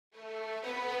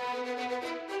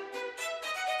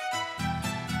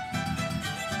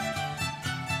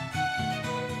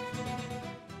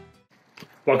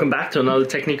Welcome back to another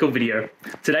technical video.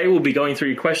 Today we'll be going through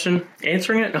your question,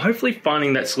 answering it, and hopefully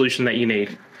finding that solution that you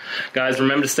need. Guys,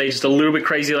 remember to stay just a little bit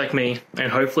crazy like me,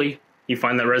 and hopefully you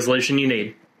find that resolution you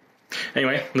need.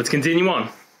 Anyway, let's continue on.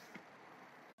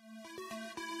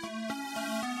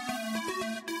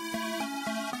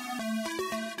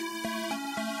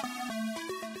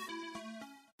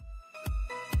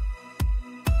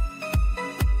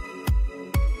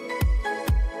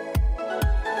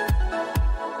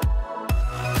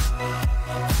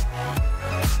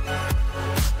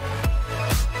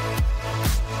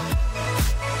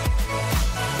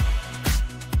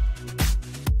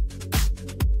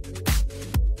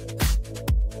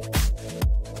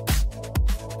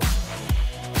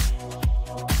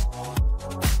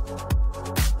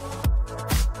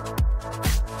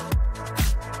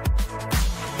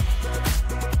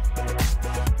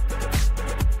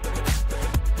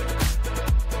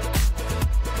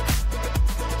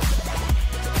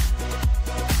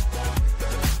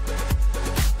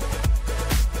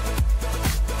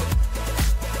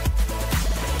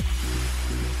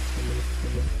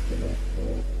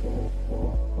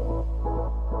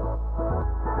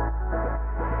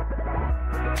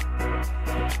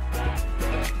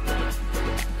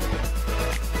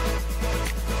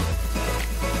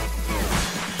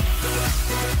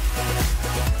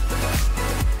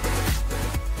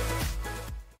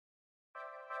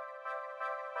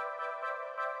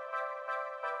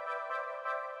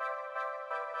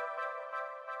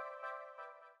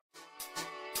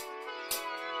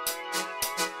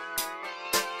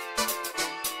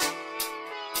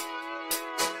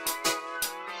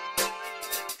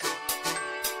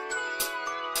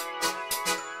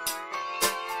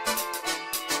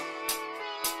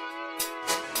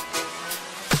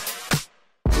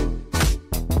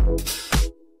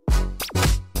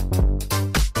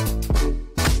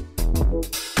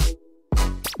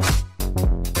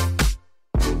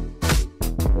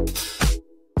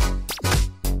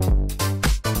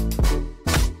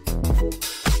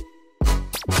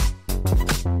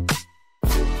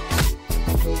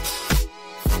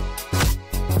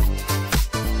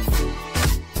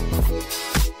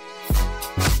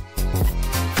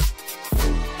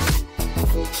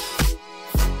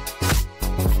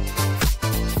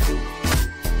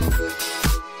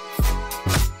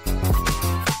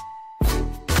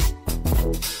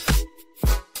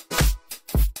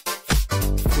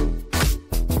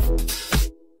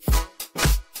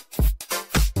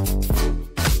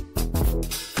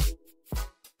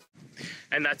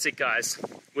 And that's it, guys.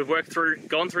 We've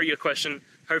gone through your question,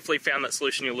 hopefully found that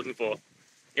solution you're looking for.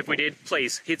 If we did,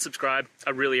 please hit subscribe.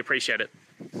 I really appreciate it.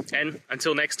 And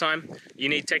until next time, you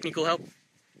need technical help?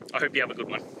 I hope you have a good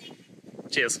one.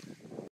 Cheers.